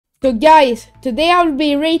So guys, today I'll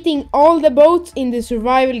be rating all the boats in the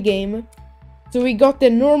survival game. So we got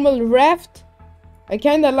the normal raft. I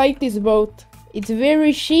kinda like this boat. It's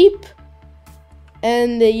very cheap.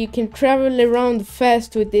 And you can travel around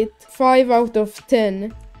fast with it. 5 out of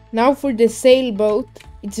 10. Now for the sailboat.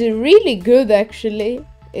 It's really good actually.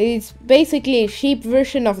 It's basically a cheap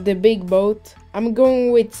version of the big boat. I'm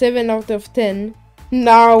going with 7 out of 10.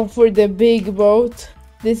 Now for the big boat.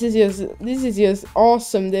 This is just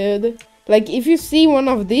awesome, dude. Like if you see one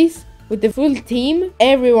of these with the full team,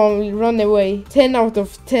 everyone will run away. 10 out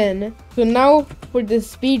of 10. So now for the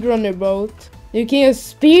speedrunner boat. You can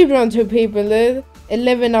just speedrun to people, dude.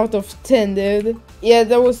 11 out of 10, dude. Yeah,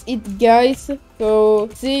 that was it, guys. So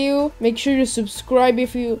see you. Make sure to subscribe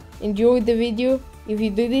if you enjoyed the video. If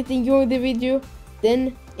you didn't enjoy the video,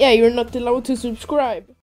 then yeah, you're not allowed to subscribe.